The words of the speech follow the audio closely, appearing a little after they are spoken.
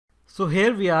So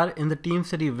here we are in the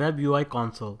Teamcity Web UI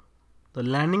console. The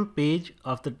landing page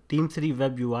of the Teamcity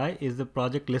Web UI is the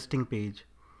project listing page.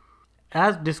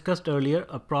 As discussed earlier,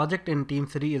 a project in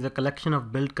Teamcity is a collection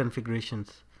of build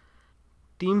configurations.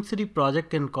 Teamcity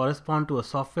project can correspond to a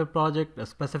software project, a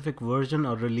specific version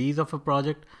or release of a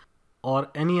project, or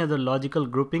any other logical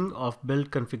grouping of build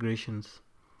configurations.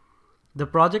 The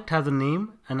project has a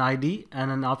name, an ID, and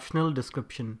an optional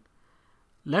description.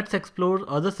 Let's explore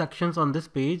other sections on this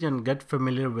page and get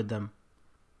familiar with them.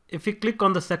 If we click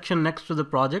on the section next to the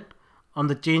project, on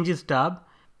the Changes tab,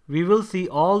 we will see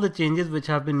all the changes which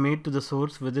have been made to the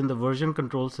source within the version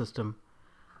control system.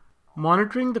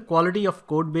 Monitoring the quality of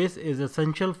codebase is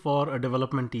essential for a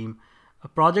development team. A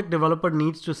project developer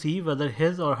needs to see whether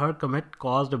his or her commit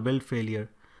caused a build failure.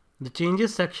 The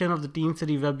Changes section of the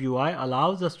Teamcity Web UI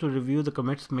allows us to review the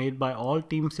commits made by all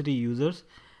Teamcity users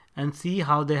and see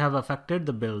how they have affected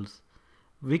the builds.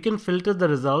 We can filter the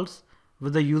results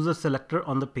with the user selector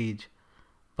on the page.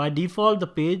 By default, the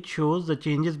page shows the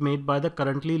changes made by the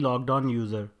currently logged on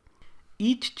user.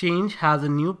 Each change has a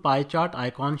new pie chart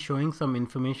icon showing some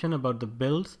information about the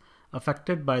builds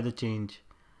affected by the change.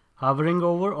 Hovering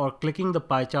over or clicking the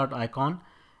pie chart icon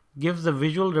gives a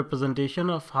visual representation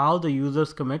of how the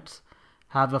user's commits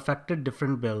have affected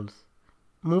different builds.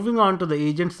 Moving on to the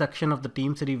Agent section of the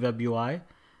Teamcity Web UI,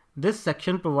 this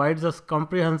section provides us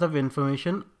comprehensive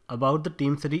information about the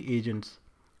Teamcity agents.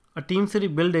 A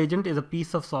Teamcity build agent is a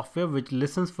piece of software which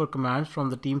listens for commands from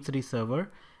the Teamcity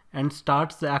server and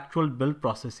starts the actual build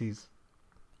processes.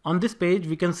 On this page,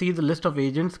 we can see the list of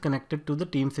agents connected to the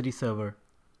Teamcity server.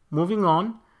 Moving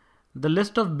on, the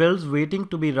list of builds waiting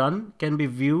to be run can be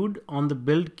viewed on the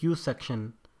build queue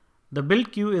section. The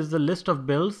build queue is the list of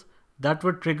builds that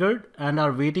were triggered and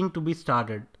are waiting to be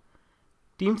started.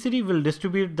 Teamcity will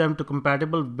distribute them to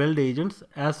compatible build agents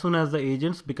as soon as the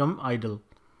agents become idle.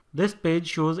 This page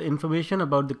shows information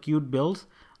about the queued builds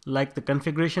like the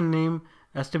configuration name,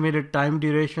 estimated time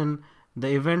duration, the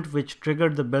event which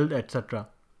triggered the build, etc.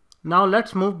 Now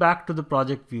let's move back to the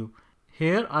project view.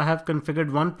 Here I have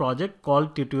configured one project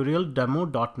called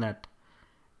tutorial-demo.net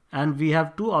and we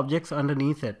have two objects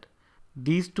underneath it.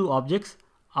 These two objects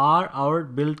are our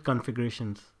build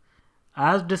configurations.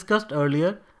 As discussed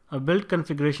earlier, a build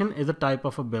configuration is a type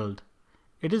of a build.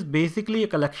 It is basically a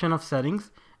collection of settings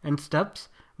and steps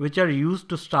which are used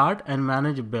to start and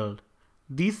manage a build.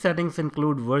 These settings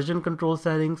include version control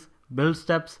settings, build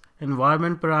steps,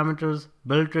 environment parameters,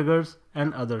 build triggers,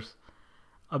 and others.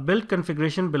 A build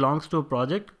configuration belongs to a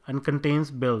project and contains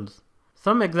builds.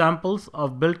 Some examples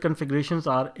of build configurations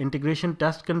are integration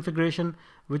test configuration,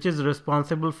 which is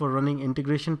responsible for running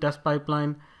integration test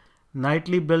pipeline,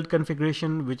 nightly build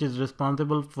configuration, which is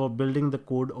responsible for building the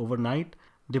code overnight,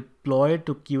 deploy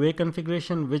to QA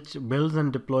configuration, which builds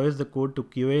and deploys the code to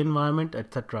QA environment,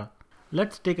 etc.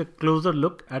 Let's take a closer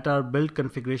look at our build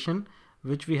configuration,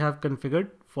 which we have configured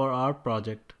for our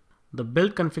project. The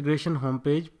build configuration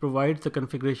homepage provides the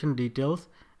configuration details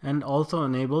and also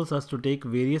enables us to take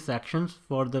various actions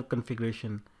for the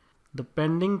configuration. The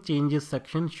pending changes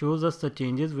section shows us the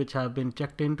changes which have been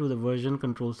checked into the version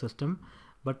control system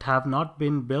but have not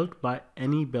been built by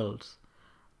any builds.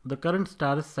 The current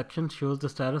status section shows the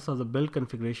status of the build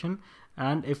configuration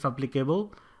and, if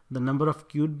applicable, the number of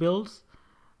queued builds,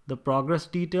 the progress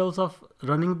details of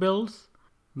running builds,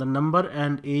 the number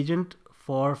and agent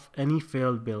for any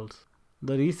failed builds.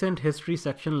 The recent history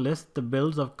section lists the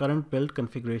builds of current build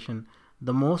configuration.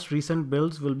 The most recent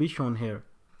builds will be shown here.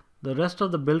 The rest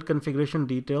of the build configuration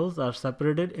details are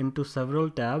separated into several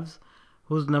tabs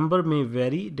whose number may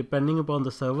vary depending upon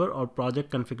the server or project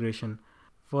configuration.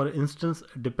 For instance,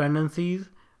 dependencies,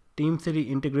 Teamcity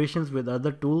integrations with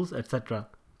other tools, etc.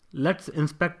 Let's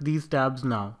inspect these tabs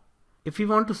now. If we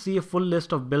want to see a full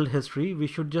list of build history, we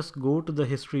should just go to the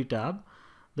History tab.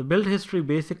 The build history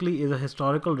basically is a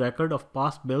historical record of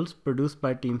past builds produced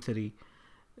by Teamcity.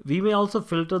 We may also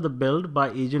filter the build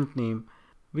by agent name.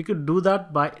 We could do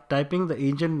that by typing the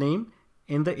agent name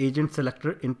in the agent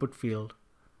selector input field.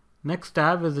 Next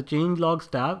tab is the Change Logs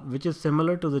tab, which is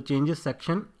similar to the Changes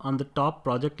section on the top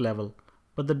project level.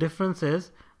 But the difference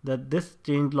is that this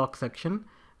Change Log section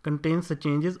contains the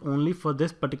changes only for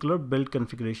this particular build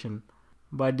configuration.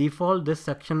 By default, this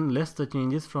section lists the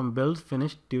changes from builds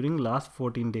finished during last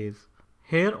 14 days.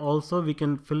 Here also we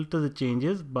can filter the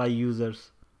changes by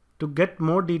users. To get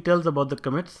more details about the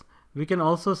commits, we can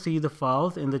also see the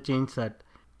files in the change set.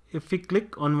 If we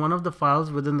click on one of the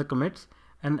files within the commits,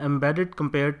 an embedded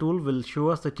compare tool will show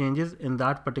us the changes in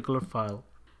that particular file.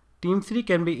 Teamcity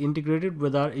can be integrated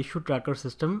with our issue tracker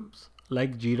systems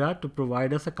like Jira to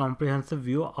provide us a comprehensive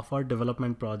view of our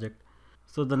development project.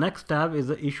 So the next tab is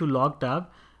the issue log tab,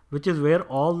 which is where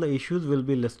all the issues will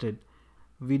be listed.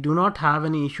 We do not have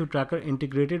any issue tracker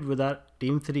integrated with our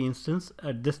Teamcity instance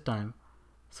at this time.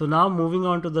 So now moving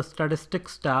on to the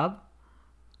statistics tab.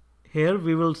 Here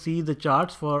we will see the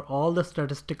charts for all the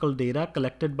statistical data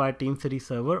collected by Teamcity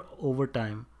server over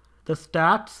time. The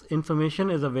stats information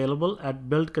is available at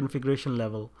build configuration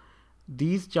level.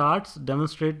 These charts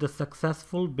demonstrate the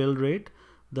successful build rate,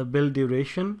 the build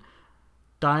duration,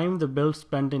 time the build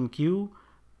spent in queue,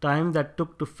 time that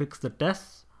took to fix the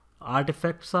tests,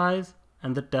 artifact size,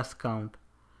 and the test count.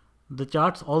 The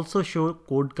charts also show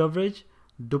code coverage,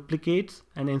 duplicates,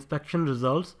 and inspection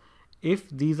results if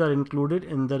these are included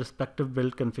in the respective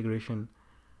build configuration.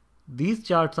 These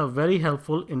charts are very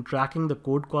helpful in tracking the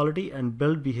code quality and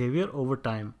build behavior over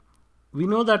time. We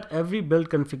know that every build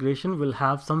configuration will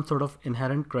have some sort of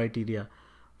inherent criteria.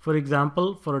 For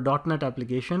example, for a .NET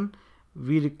application,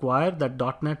 we require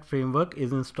that .NET framework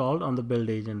is installed on the build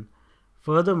agent.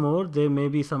 Furthermore, there may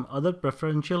be some other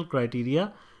preferential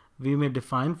criteria we may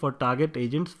define for target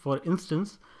agents. For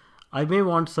instance, I may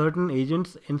want certain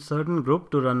agents in certain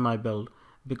group to run my build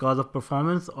because of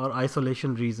performance or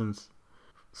isolation reasons.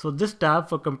 So this tab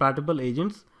for compatible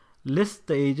agents lists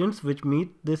the agents which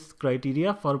meet this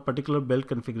criteria for a particular build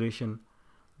configuration.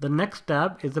 The next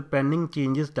tab is the pending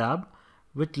changes tab,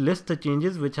 which lists the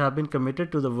changes which have been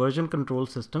committed to the version control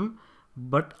system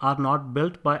but are not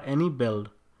built by any build,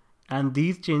 and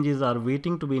these changes are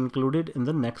waiting to be included in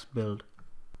the next build.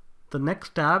 The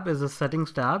next tab is the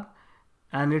settings tab,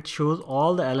 and it shows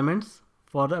all the elements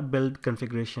for the build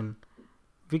configuration.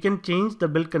 We can change the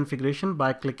build configuration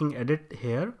by clicking edit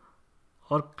here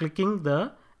or clicking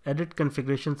the edit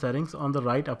configuration settings on the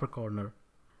right upper corner.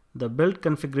 The build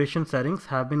configuration settings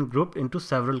have been grouped into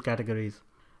several categories.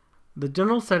 The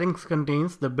general settings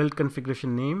contains the build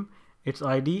configuration name, its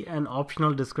ID, and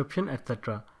optional description,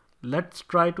 etc. Let's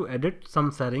try to edit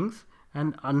some settings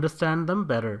and understand them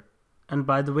better. And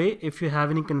by the way, if you have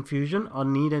any confusion or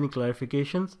need any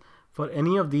clarifications for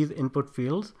any of these input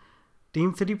fields,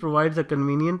 Teamcity provides a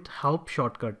convenient help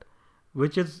shortcut,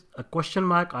 which is a question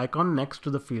mark icon next to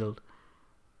the field.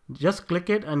 Just click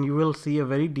it and you will see a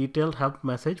very detailed help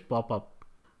message pop up.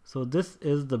 So this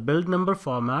is the build number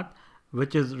format,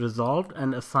 which is resolved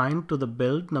and assigned to the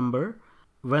build number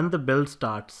when the build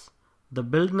starts. The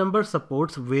build number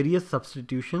supports various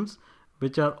substitutions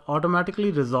which are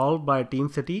automatically resolved by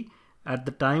Teamcity at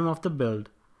the time of the build.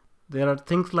 There are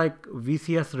things like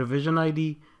VCS revision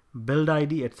ID, build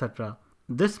ID, etc.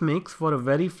 This makes for a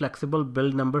very flexible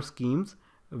build number schemes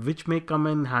which may come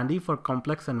in handy for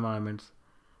complex environments.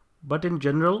 But in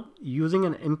general, using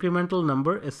an incremental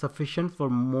number is sufficient for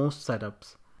most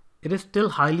setups. It is still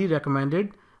highly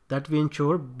recommended that we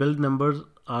ensure build numbers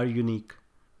are unique.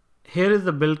 Here is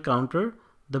the build counter.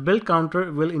 The build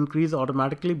counter will increase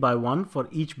automatically by 1 for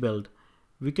each build.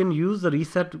 We can use the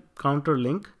reset counter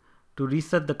link to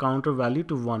reset the counter value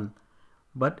to 1,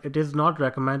 but it is not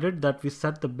recommended that we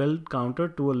set the build counter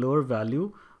to a lower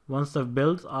value once the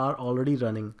builds are already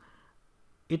running.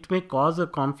 It may cause a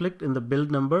conflict in the build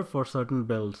number for certain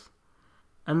builds.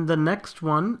 And the next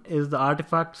one is the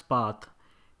artifacts path.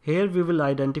 Here we will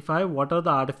identify what are the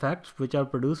artifacts which are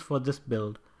produced for this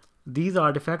build. These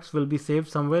artifacts will be saved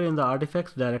somewhere in the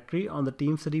artifacts directory on the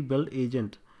Teamcity build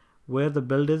agent where the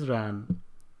build is ran.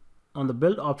 On the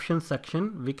build options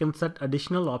section, we can set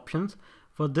additional options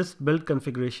for this build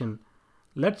configuration.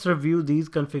 Let's review these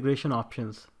configuration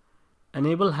options.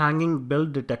 Enable hanging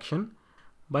build detection.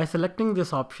 By selecting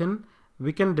this option,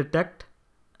 we can detect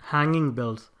hanging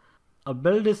builds. A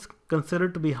build is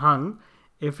considered to be hung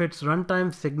if its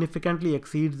runtime significantly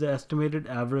exceeds the estimated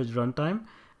average runtime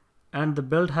and the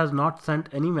build has not sent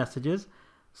any messages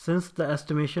since the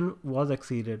estimation was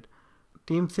exceeded.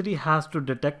 Teamcity has to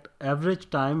detect average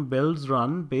time builds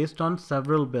run based on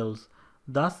several builds.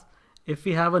 Thus, if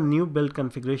we have a new build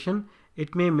configuration,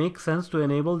 it may make sense to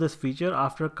enable this feature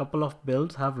after a couple of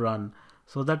builds have run,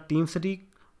 so that Teamcity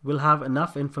will have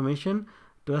enough information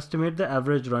to estimate the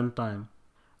average runtime.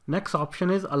 Next option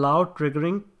is allow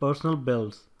triggering personal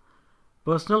builds.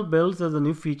 Personal builds is a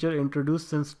new feature introduced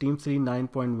since Teamcity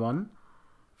 9.1.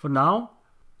 For now,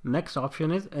 next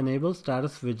option is enable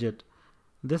status widget.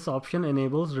 This option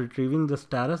enables retrieving the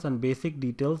status and basic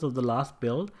details of the last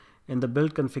build in the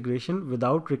build configuration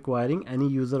without requiring any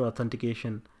user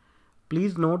authentication.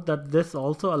 Please note that this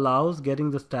also allows getting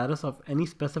the status of any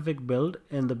specific build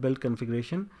in the build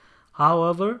configuration.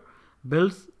 However,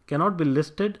 builds cannot be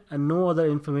listed and no other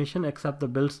information except the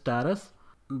build status.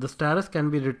 The status can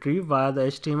be retrieved via the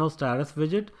HTML status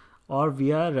widget or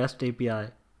via REST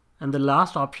API. And the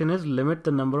last option is limit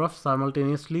the number of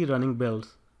simultaneously running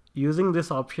builds. Using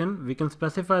this option, we can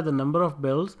specify the number of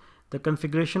builds the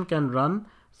configuration can run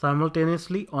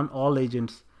simultaneously on all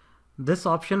agents. This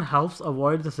option helps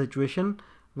avoid the situation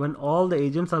when all the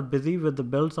agents are busy with the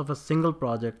builds of a single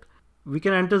project. We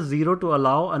can enter 0 to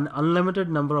allow an unlimited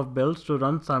number of builds to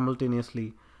run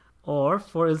simultaneously. Or,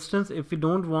 for instance, if we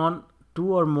don't want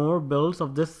 2 or more builds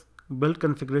of this build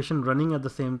configuration running at the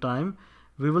same time,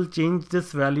 we will change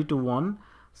this value to 1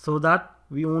 so that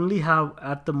we only have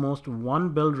at the most one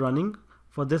build running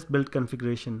for this build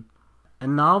configuration.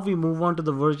 And now we move on to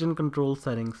the version control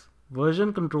settings.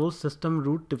 Version control system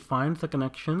root defines the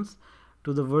connections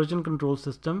to the version control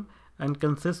system and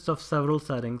consists of several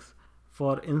settings.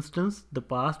 For instance, the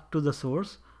path to the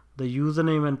source, the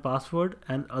username and password,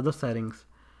 and other settings.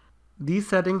 These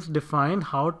settings define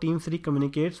how Teamcity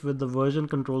communicates with the version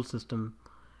control system.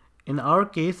 In our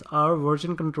case, our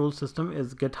version control system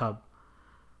is GitHub.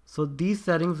 So these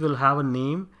settings will have a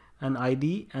name, an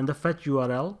ID, and the fetch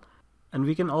URL, and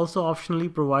we can also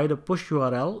optionally provide a push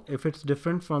URL if it's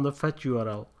different from the fetch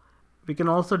URL. We can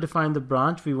also define the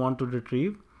branch we want to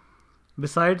retrieve.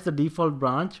 Besides the default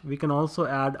branch, we can also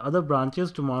add other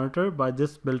branches to monitor by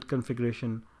this build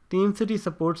configuration. Teamcity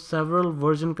supports several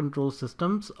version control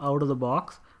systems out of the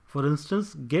box. For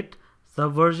instance, Git,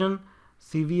 Subversion,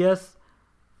 CVS,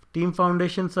 Team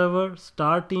Foundation Server,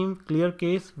 Star Team,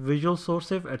 ClearCase, Visual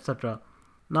SourceIf, etc.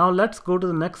 Now let's go to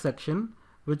the next section,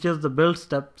 which is the build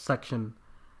step section.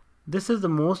 This is the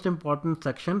most important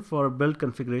section for a build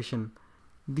configuration.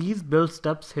 These build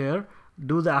steps here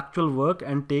do the actual work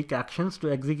and take actions to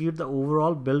execute the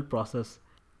overall build process.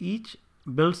 Each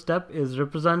build step is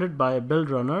represented by a build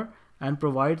runner and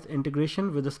provides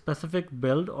integration with a specific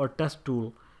build or test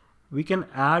tool. We can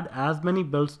add as many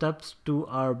build steps to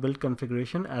our build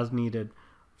configuration as needed.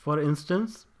 For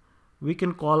instance, we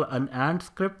can call an AND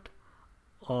script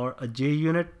or a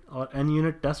JUnit or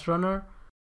NUnit test runner.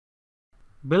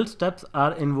 Build steps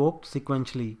are invoked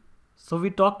sequentially. So we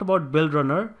talked about build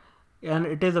runner, and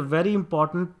it is a very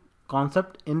important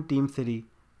concept in Teamcity.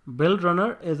 Build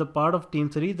runner is a part of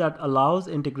Teamcity that allows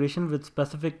integration with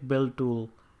specific build tool.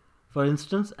 For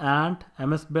instance, Ant,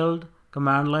 MS Build,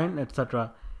 command line,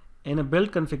 etc. In a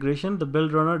build configuration, the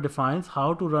build runner defines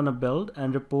how to run a build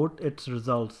and report its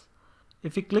results.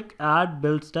 If we click Add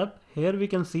Build Step, here we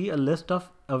can see a list of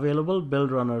available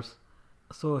build runners.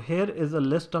 So here is a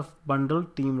list of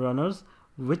bundled team runners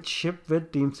which ship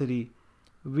with Teamcity.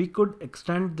 We could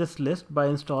extend this list by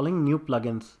installing new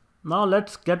plugins. Now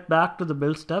let's get back to the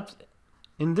build steps.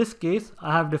 In this case,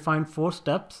 I have defined 4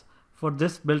 steps for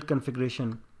this build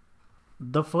configuration.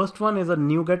 The first one is a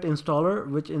NuGet installer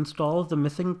which installs the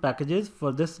missing packages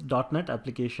for this .NET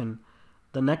application.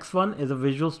 The next one is a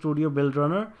Visual Studio build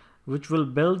runner which will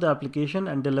build the application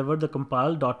and deliver the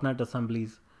compiled .NET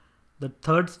assemblies. The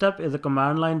third step is a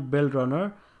command line build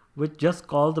runner which just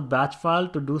calls the batch file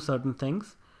to do certain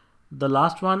things. The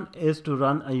last one is to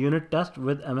run a unit test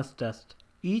with MS Test.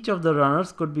 Each of the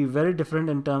runners could be very different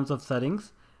in terms of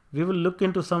settings. We will look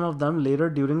into some of them later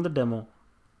during the demo.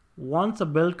 Once a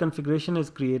build configuration is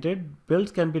created,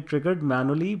 builds can be triggered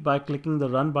manually by clicking the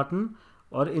Run button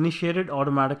or initiated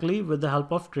automatically with the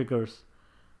help of triggers.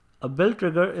 A build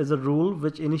trigger is a rule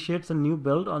which initiates a new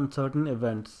build on certain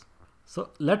events. So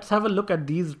let's have a look at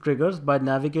these triggers by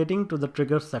navigating to the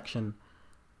Triggers section.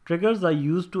 Triggers are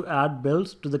used to add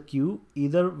builds to the queue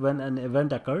either when an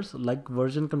event occurs, like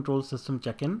version control system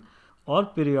check-in, or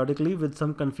periodically with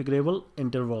some configurable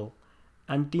interval.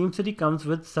 And Teamcity comes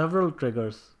with several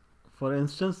triggers. For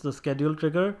instance, the schedule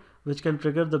trigger, which can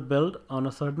trigger the build on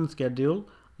a certain schedule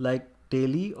like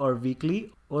daily or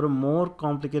weekly, or a more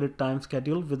complicated time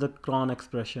schedule with a cron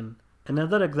expression.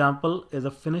 Another example is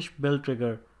a finish build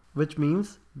trigger, which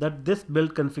means that this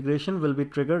build configuration will be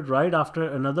triggered right after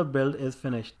another build is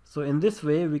finished. So in this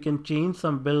way, we can change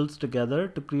some builds together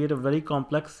to create a very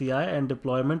complex CI and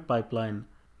deployment pipeline.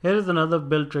 Here is another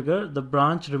build trigger, the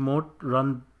branch remote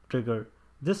run trigger.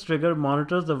 This trigger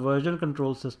monitors the version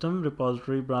control system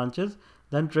repository branches,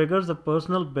 then triggers a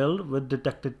personal build with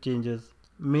detected changes.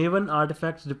 Maven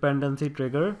artifacts dependency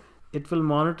trigger. It will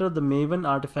monitor the Maven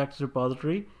artifacts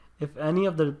repository. If any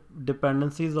of the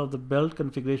dependencies of the build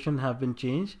configuration have been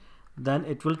changed, then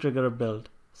it will trigger a build.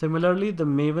 Similarly, the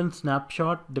Maven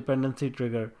snapshot dependency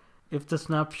trigger. If the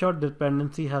snapshot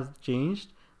dependency has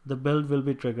changed, the build will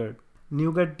be triggered.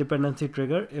 NuGet dependency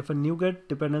trigger. If a NuGet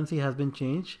dependency has been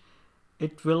changed,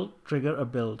 it will trigger a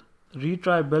build.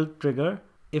 Retry build trigger.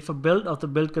 If a build of the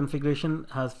build configuration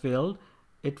has failed,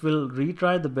 it will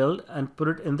retry the build and put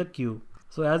it in the queue.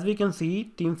 So as we can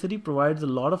see, Teamcity provides a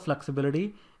lot of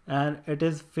flexibility, and it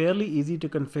is fairly easy to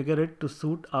configure it to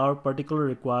suit our particular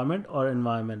requirement or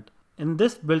environment. In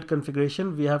this build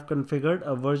configuration, we have configured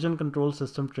a version control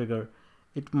system trigger.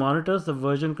 It monitors the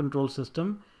version control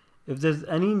system. If there's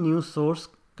any new source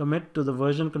commit to the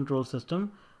version control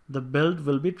system, the build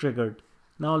will be triggered.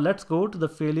 Now let's go to the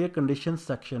failure conditions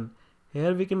section.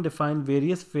 Here we can define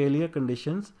various failure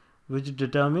conditions which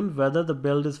determine whether the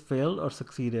build is failed or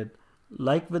succeeded.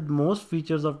 Like with most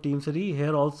features of Teamcity,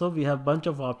 here also we have bunch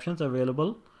of options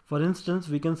available. For instance,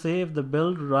 we can say if the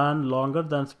build ran longer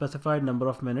than specified number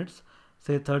of minutes,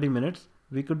 say 30 minutes,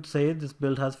 we could say this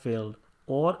build has failed.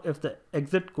 Or if the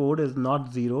exit code is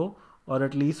not 0, or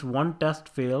at least one test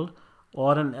failed,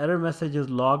 or an error message is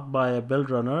logged by a build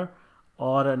runner,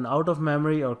 or an out of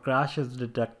memory or crash is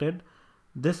detected,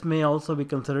 this may also be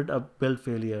considered a build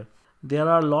failure. There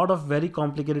are a lot of very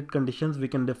complicated conditions we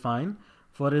can define.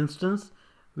 For instance,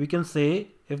 we can say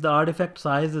if the artifact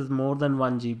size is more than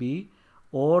 1 GB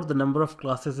or the number of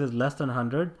classes is less than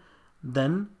 100,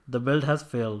 then the build has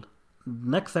failed.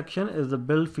 Next section is the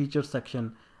build feature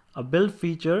section. A build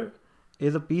feature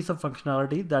is a piece of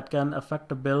functionality that can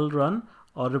affect a build run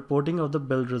or reporting of the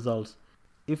build results.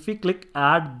 If we click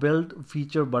Add Build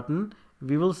Feature button,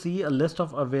 we will see a list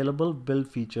of available build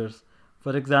features.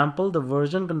 For example, the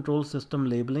version control system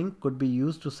labeling could be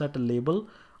used to set a label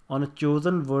on a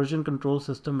chosen version control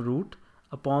system root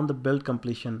upon the build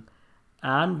completion.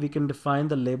 And we can define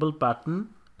the label pattern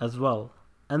as well.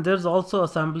 And there's also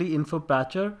assembly info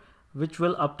patcher, which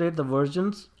will update the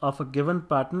versions of a given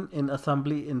pattern in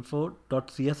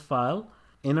assemblyinfo.cs file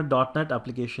in a .NET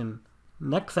application.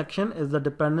 Next section is the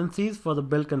dependencies for the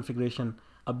build configuration.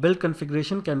 A build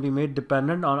configuration can be made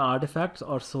dependent on artifacts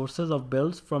or sources of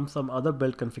builds from some other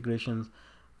build configurations.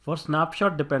 For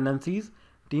snapshot dependencies,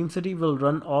 Teamcity will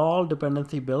run all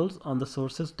dependency builds on the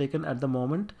sources taken at the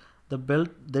moment the build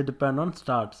they depend on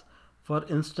starts. For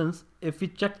instance, if we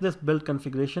check this build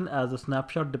configuration as a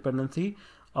snapshot dependency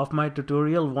of my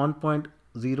tutorial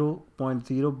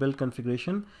 1.0.0 build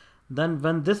configuration, then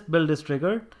when this build is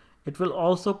triggered, it will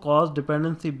also cause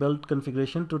dependency build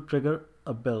configuration to trigger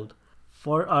a build.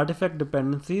 For artifact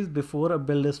dependencies, before a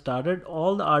build is started,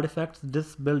 all the artifacts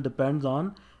this build depends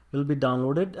on will be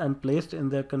downloaded and placed in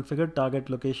their configured target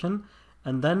location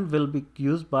and then will be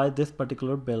used by this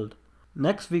particular build.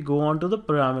 Next, we go on to the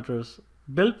parameters.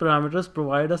 Build parameters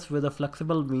provide us with a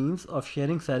flexible means of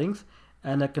sharing settings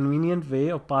and a convenient way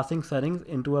of passing settings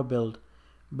into a build.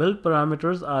 Build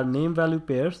parameters are name-value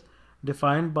pairs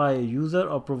defined by a user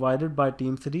or provided by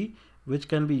Teamcity, which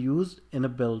can be used in a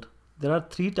build. There are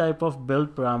three types of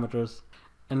build parameters.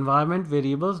 Environment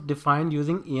variables defined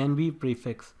using env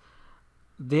prefix.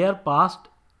 They are passed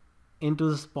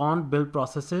into the spawned build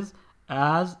processes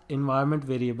as environment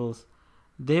variables.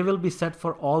 They will be set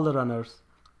for all the runners.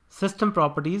 System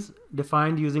properties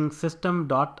defined using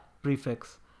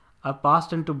system.prefix are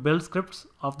passed into build scripts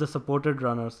of the supported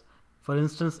runners. For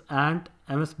instance, ant,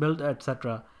 msbuild,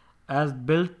 etc. as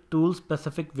build tool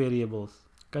specific variables.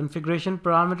 Configuration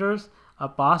parameters are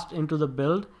passed into the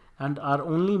build and are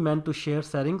only meant to share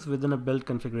settings within a build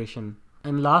configuration.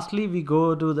 And lastly, we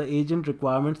go to the agent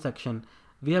requirements section.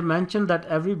 We have mentioned that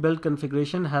every build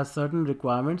configuration has certain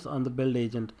requirements on the build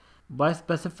agent. By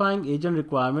specifying agent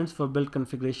requirements for build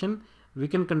configuration, we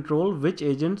can control which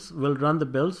agents will run the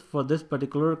builds for this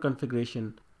particular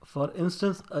configuration. For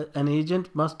instance, an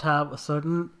agent must have a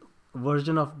certain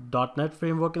version of .NET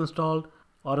framework installed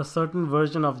or a certain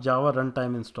version of Java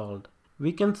runtime installed.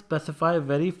 We can specify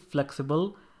very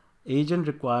flexible agent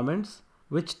requirements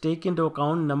which take into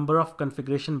account number of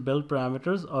configuration build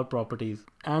parameters or properties.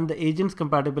 And the agents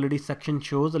compatibility section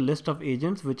shows a list of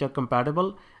agents which are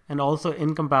compatible and also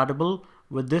incompatible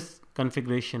with this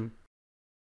configuration.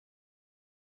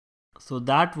 So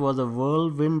that was a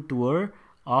whirlwind tour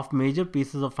of major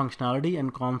pieces of functionality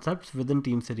and concepts within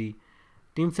Teamcity.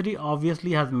 Teamcity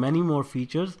obviously has many more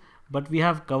features, but we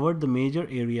have covered the major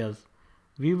areas.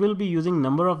 We will be using a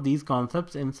number of these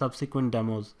concepts in subsequent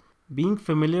demos. Being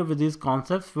familiar with these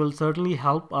concepts will certainly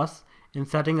help us in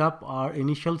setting up our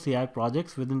initial CI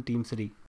projects within Teamcity.